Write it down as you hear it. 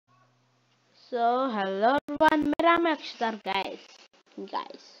So hello everyone, मेरा नाम है अक्षर। गाइस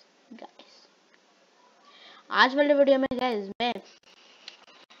गाइस गाइस आज वाले वीडियो में गाइस मैं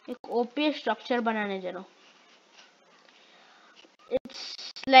एक ओपी स्ट्रक्चर बनाने जा रहा हूँ।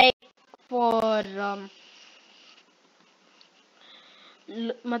 इट्स लाइक फॉर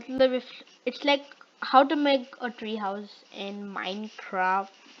मतलब it's like how to make a tree house in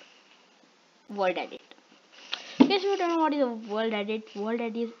Minecraft world edit. Guys, you don't know what is a world edit? World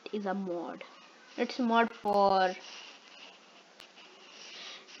edit is a mod. It's a mod for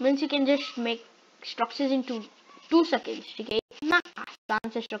means you can just make structures in 2 seconds. ठीक है, इतना आसान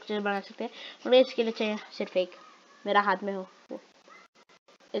से structure बना सकते हैं। और इसके लिए चाहिए सिर्फ एक, मेरा हाथ में हो वो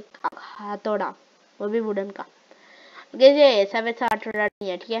एक हथौड़ा, वो भी वुडन का। ये ऐसा वैसा हथौड़ा नहीं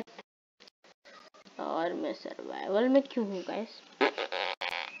है, ठीक है। और मैं सर्वाइवल में क्यों हूँ गाइस?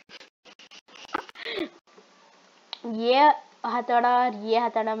 ये हथौड़ा और ये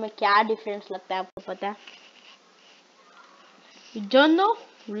हथौड़ा में क्या डिफरेंस लगता है आपको पता है? You don't know?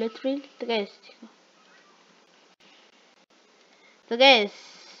 Let's read the guys. तो गैस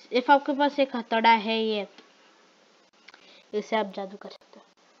इफ आपके पास एक हथौड़ा है, ये इससे आप जादू कर सकते हो।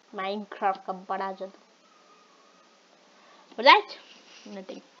 माइनक्राफ्ट का बड़ा जादू। Right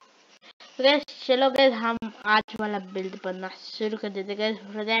nothing. तो गैस चलो गैस हम आज वाला बिल्ड बनना शुरू कर देते। Gas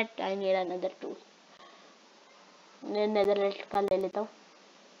for that I need another tool. मैं नेदरलैंड का ले लेता हूँ।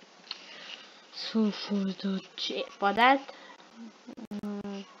 So for that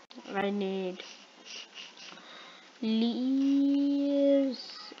I need leaves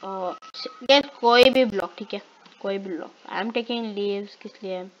और गैस कोई भी ब्लॉक, ठीक है, कोई भी block. I am taking leaves किस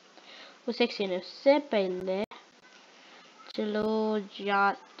लिए? उस एक सीन से पहले चलो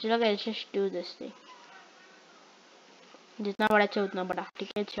gas just do this thing. जितना बड़ा चाहिए उतना बड़ा,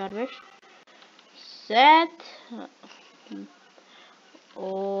 ठीक है। चार्वेज सेट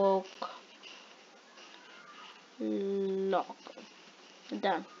ओक लॉक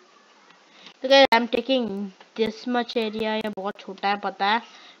डन। तो guys I am taking this much area. ये बहुत छोटा है पता है,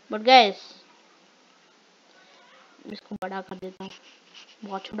 बट गाइस इसको बड़ा कर देता हूँ।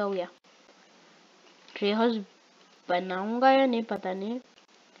 बहुत छोटा हो गया। ट्री हाउस बनाऊंगा या नहीं पता नहीं,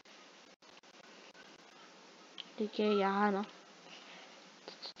 ठीक है। यहाँ ना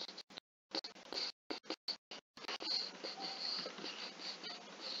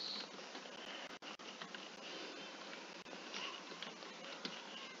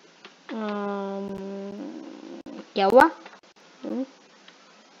क्या हुआ?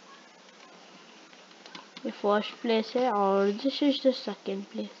 ये फर्स्ट प्लेस है और this is the second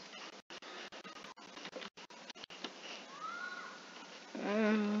place.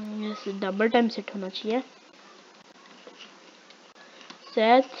 ये डबल टाइम सेट होना चाहिए।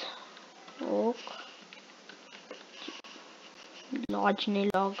 सेट ओक लॉज नहीं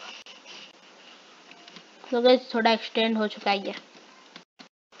लॉग। तो गाइस थोड़ा एक्सटेंड हो चुका है ये।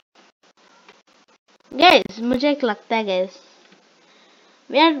 गाइस मुझे एक लगता है guys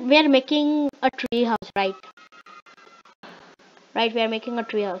we are making a tree house, right we are making a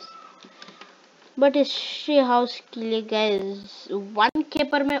tree house, but इस ट्री हाउस के लिए गाइस 1K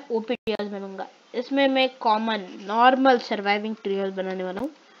पर मैं ओपी ट्री हाउस बनूंगा। इसमें मैं common normal surviving tree house बनाने वाला हूँ।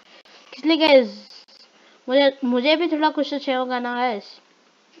 इसलिए गाइस मुझे भी थोड़ा कुछ चाहिए होगा ना गाइस।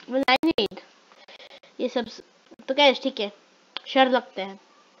 आई नीड ये सब। तो गाइस ठीक है, शर्त लगते हैं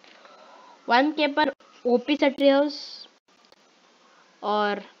 1K पर ओपी सा ट्री हाउस।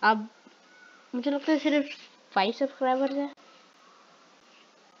 और अब मुझे लगता है सिर्फ 5 सब्सक्राइबर्स है।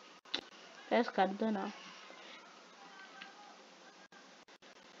 प्रेस कर दो ना।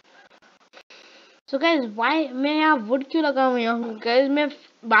 सो गाइस व्हाई मैं यहाँ वुड क्यों लगा हुआ हूँ गाइस? मैं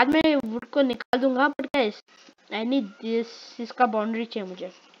बाद में वुड को निकाल दूंगा, but guys I need this. इसका बाउंड्री चाहिए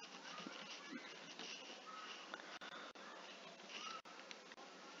मुझे।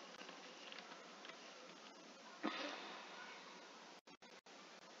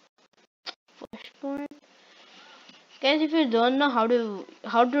 First point guys, if you don't know how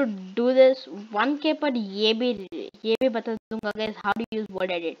to do this 1K पर ये भी बता दूंगा guys how to use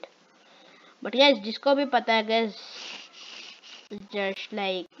word edit. But guys जिसको भी पता है गाइस जस्ट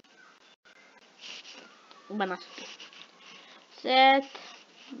लाइक बना सकते। सेट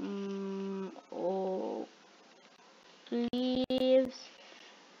ओ leaves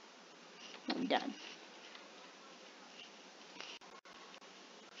done।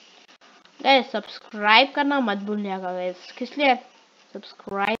 गाइस सब्सक्राइब करना मत भूलिएगा गाइस। किस लिए?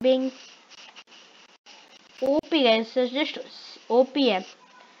 Subscribing OP guys, just OP है।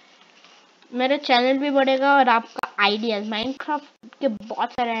 मेरा चैनल भी बढ़ेगा और आपका आइडियाज, माइनक्राफ्ट के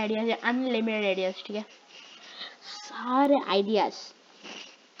बहुत सारे आइडियाज है, अनलिमिटेड आइडियाज, ठीक है। सारे आइडियाज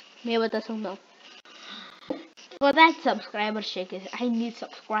मैं बता सकता हूँ for that subscriber shake is I need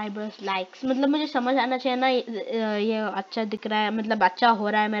subscribers likes मतलब मुझे समझ आना चाहिए ना ये अच्छा दिख रहा है मतलब अच्छा हो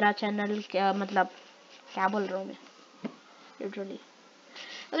रहा है मेरा चैनल क्या मतलब क्या बोल रहा हूँ मैं लिटरली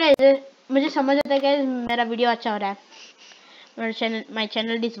ओके मुझे समझ आता है कि मेरा वीडियो अच्छा हो रहा है मेरा channel my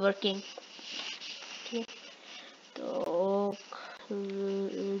channel is working ठीक है तो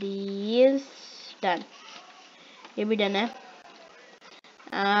प्लीज डन ये भी डन है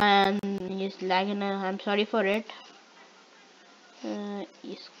and is lagging I'm sorry for it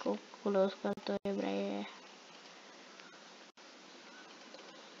इसको क्लोज कर दो ये भाई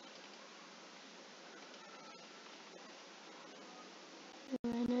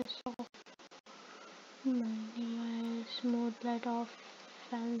मैंने smooth light of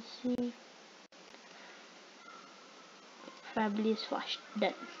fancy फैब्लिस fast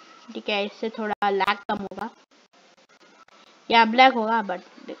done ठीक है इससे थोड़ा लैग कम होगा या ब्लैक होगा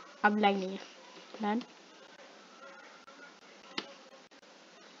बट अब लैग नहीं है डन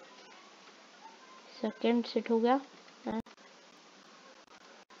सेकंड सेट हो गया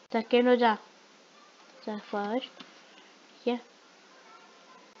सेकंड हो जा फर्स्ट ये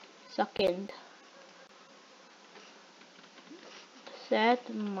सेकंड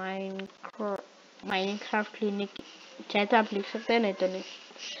सेट माइनक्राफ्ट क्लिनिक चाहे तो आप लिख सकते हैं नहीं तो नहीं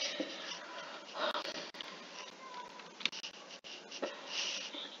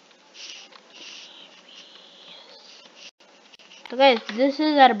तो guys this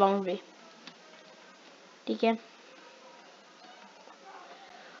is our boundary ठीक है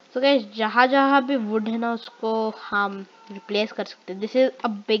तो गाइस जहाँ जहाँ भी वुड है ना उसको हम रिप्लेस कर सकते हैं this is a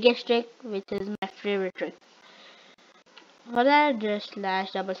biggest trick which is my favourite trick और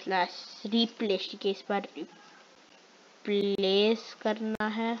स्लैश डबल स्लैश रिप्लेस ठीक है इस पर रिप्लेस करना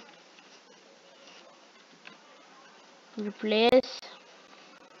है रिप्लेस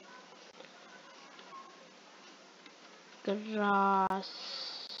ग्रास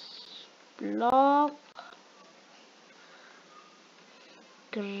ब्लॉक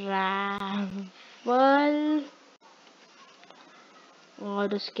ग्रेवल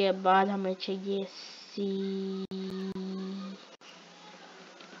और उसके बाद हमें चाहिए सी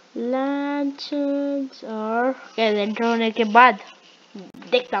लैंटर्न्स और एंटर होने के बाद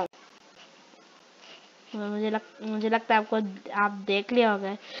देखता हूँ मुझे लगता है आपको आप देख लिया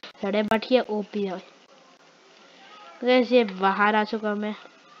होगा सड़े बट ये ओपी है तो ये बाहर आ चुका मैं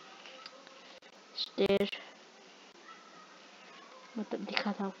स्टेर मतलब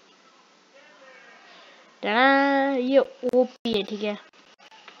दिखा था ये ओपी है ठीक है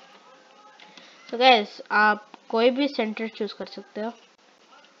तो गैस आप कोई भी सेंटर चूज कर सकते हो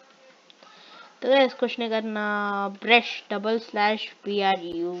तो गैस कुछ नहीं करना brush double slash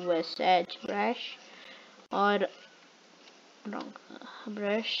BRUSH brush और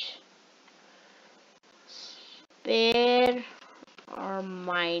ब्रश स्पेयर और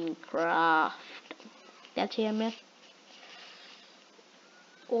माइनक्राफ्ट क्या चाहिए हमें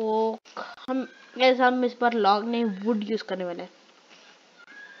ओक हम इस बार लॉग नहीं वुड यूज करने वाले हैं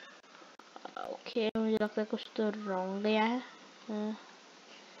ओके मुझे लगता है कुछ तो रॉन्ग गया है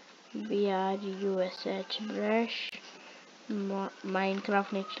BRUSH brush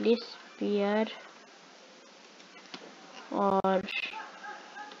Minecraft naturally spear और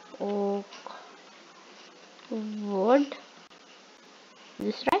ओक वुड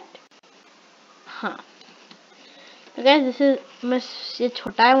दिस राइट हाँ तो गाइस दिस इज मैं ये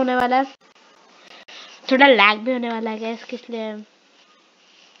छोटा है होने वाला है थोड़ा लैग भी होने वाला है गाइस किस लिए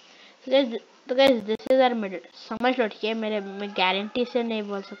तो guys this is our middle समझ लो ठीक है मैं गारंटी से नहीं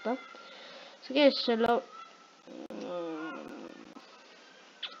बोल सकता तो गाइस चलो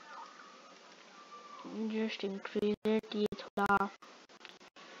जस्ट इंक्रीज इट ये थोड़ा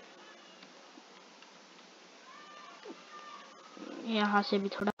यहाँ से भी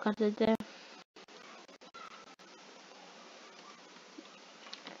थोड़ा कर देते हैं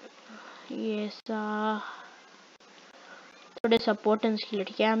ये सा थोड़े सपोर्टेंस के लिए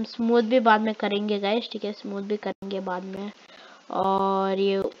ठीक है हम स्मूथ भी बाद में करेंगे गाइस ठीक है स्मूथ भी करेंगे बाद में और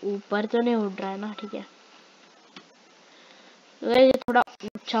ये ऊपर तो नहीं उड़ रहा है ना ठीक है तो ये थोड़ा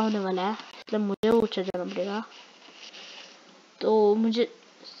ऊंचा होने वाला है मतलब मुझे ऊंचा जाना पड़ेगा तो मुझे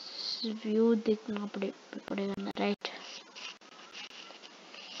व्यू देखना पड़ेगा ना right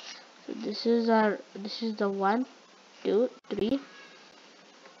so this is the 1 2 3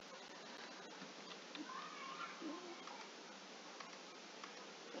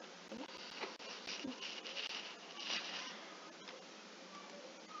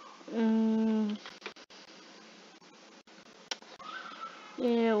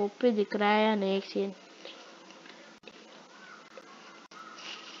 ये ओपी दिख रहा है या नहीं एक सीन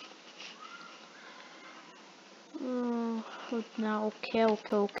उतना ओके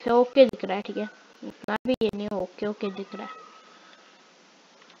ओके ओके ओके दिख रहा है, ठीक है, उतना भी ये नहीं, ओके ओके दिख रहा है।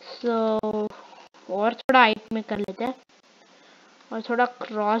 सो और थोड़ा हाइट में कर लेते हैं और थोड़ा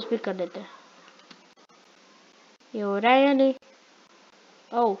क्रॉस भी कर लेते हैं। ये हो रहा है या नहीं?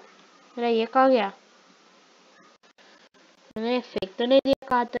 ओह मेरा ये कहाँ गया? मैंने फेंक तो नहीं दिया,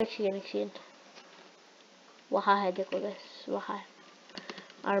 कहा तो एक्सीडेंट वहाँ है, देखो बस वहाँ है।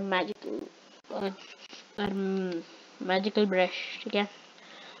 और मैजिकल ब्रश, ठीक है,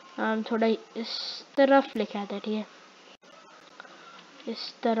 हम थोड़ा इस तरफ लेके आते हैं, ठीक है,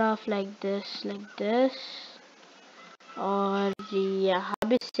 इस तरफ लाइक दिस और यहाँ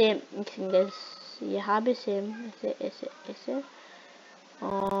भी सेम, यहाँ भी सेम ऐसे ऐसे ऐसे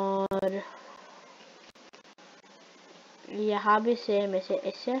और यहाँ भी सेम ऐसे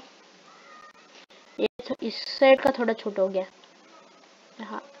ऐसे। ये तो इस साइड का थोड़ा छोटा हो गया,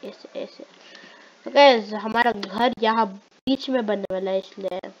 यहाँ ऐसे ऐसे। तो गाइस हमारा घर यहाँ बीच में बनने वाला है,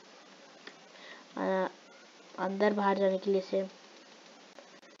 इसलिए अंदर बाहर जाने के लिए सेम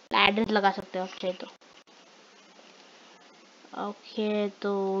एड्रेस लगा सकते हो आप चाहे तो। ओके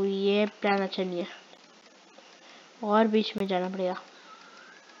तो ये प्लान अच्छा नहीं है, और बीच में जाना पड़ेगा।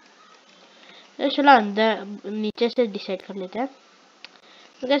 तो चलो अंदर नीचे से डिसाइड कर लेते हैं।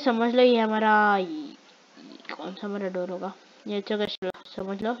 तो क्या समझ लो ये हमारा कौन सा हमारा डोर होगा, ये तो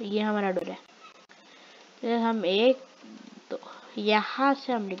समझ लो ये हमारा डोर है। तो हम एक तो यहाँ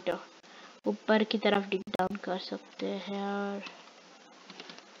से हम डिग डाउन ऊपर की तरफ डिग डाउन कर सकते हैं।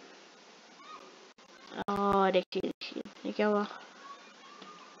 और एक चीज ये क्या हुआ?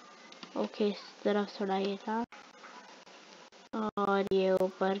 ओके इस तरफ थोड़ा ये था और ये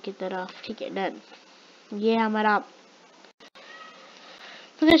ऊपर की तरफ, ठीक है डन। ये हमारा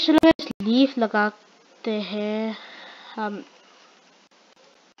तो चलो लीफ लगाते हैं हम।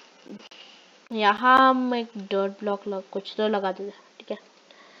 यहाँ हम एक डॉट ब्लॉक कुछ तो लगा देते हैं, ठीक है,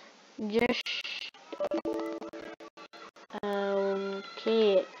 जस्ट ओके।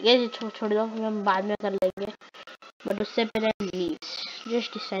 ये छोड़ दो, हम बाद में कर लेंगे, बट उससे पहले लीव्स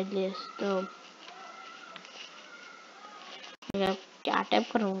जस्ट डिसाइड लीव्स। तो मैं क्या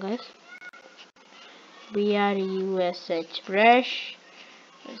टाइप करूँगा? इस BRUSH ब्रश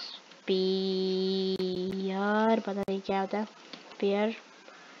स्पीयर, पता नहीं क्या होता है स्पीयर,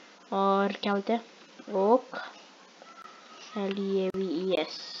 और क्या होता है ओक,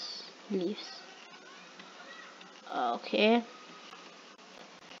 LEAVES लीव्स। ओके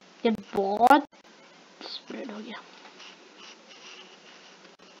ये बहुत स्प्रेड हो गया।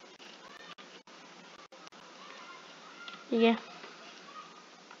 ठीक है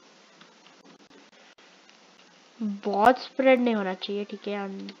बहुत स्प्रेड नहीं होना चाहिए, ठीक है।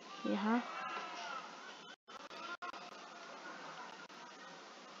 यहाँ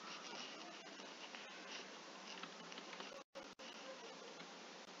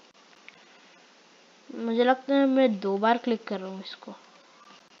मुझे लगता है मैं 2 बार क्लिक कर रहा हूँ इसको।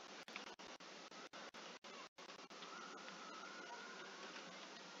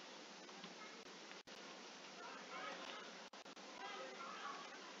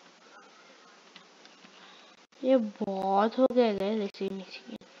 ये बहुत हो गया है,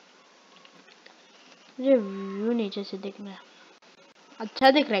 मुझे व्यू नीचे से देखना है।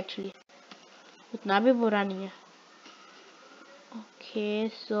 अच्छा दिख रहा है एक्चुअली, उतना भी बुरा नहीं है। ओके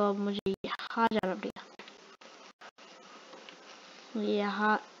सो अब मुझे यहाँ जाना पड़ेगा,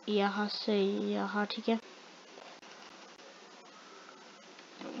 यहाँ यहाँ से यहाँ, ठीक है,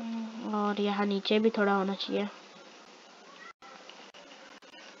 और यहाँ नीचे भी थोड़ा होना चाहिए।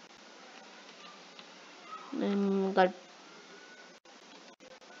 गट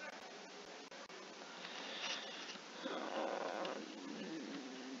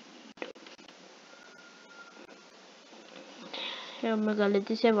मैं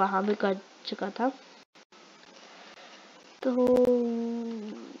गलती से वहां भी कर चुका था, तो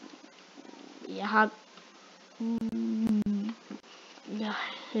यहाँ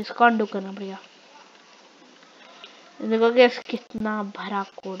इसको अनडू करना पड़ेगा। देखो कि कितना भरा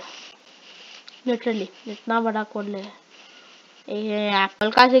कोड, लिटरली इतना बड़ा कोड ले। ये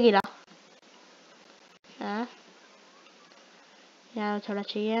एप्पल कहाँ से गिरा? यार थोड़ा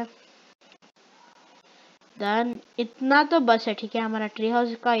चाहिए। देन इतना तो बस है, ठीक है, हमारा ट्री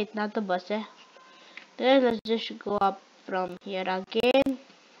हाउस का इतना तो बस है। Let's just go up from here again.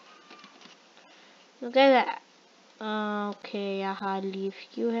 Okay यहाँ लीव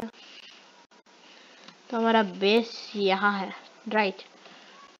क्यों है? तो हमारा बेस यहाँ है, right.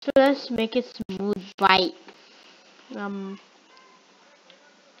 So let's make it smooth bye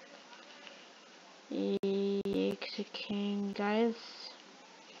एक सेकेंड गाइस,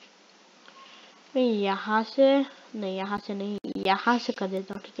 मैं यहाँ से नहीं, यहाँ से नहीं, यहाँ से कर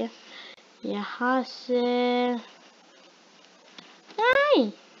देता हूँ, ठीक है। यहाँ से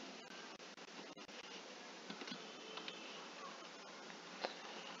नहीं,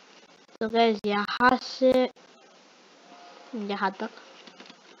 तो गाइस यहाँ से यहाँ तक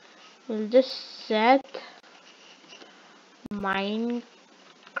we'll just set Minecraft,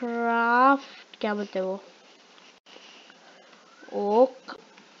 क्या बोलते हैं वो, ओक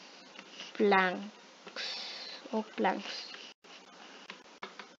प्लैंक्स।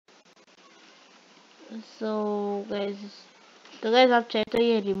 सो गाइस आप चाहे तो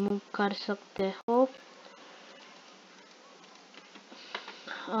ये रिमूव कर सकते हो,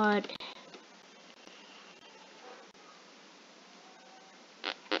 और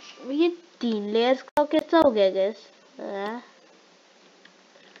ये 3 लेयर्स का कैसा हो गया गाइस?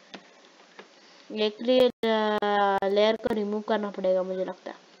 एक लेयर को रिमूव करना पड़ेगा मुझे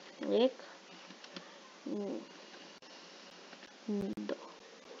लगता है। 1 2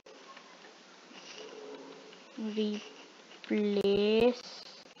 रिप्लेस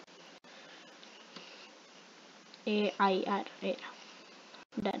AIR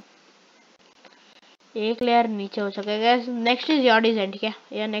डन। एक लेयर नीचे हो सकेगा। नेक्स्ट इज योर डिजाइन, ठीक है,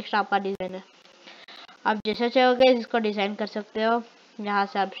 या नेक्स्ट आपका डिजाइन है। आप जैसे चाहोगे इसको डिजाइन कर सकते हो। यहाँ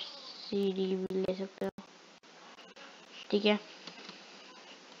से आप सीढ़ी भी ले सकते हो, ठीक है।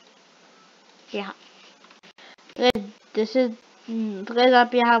 यहाँ दिस इज, तो गाइस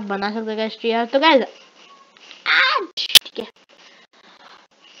आप यहाँ बना सकते हो गाइस ट्री। तो गाइस ठीक है,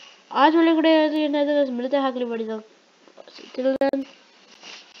 आज वाले वीडियो मिलते हैं अगली वीडियो।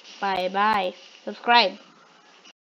 Bye bye, subscribe.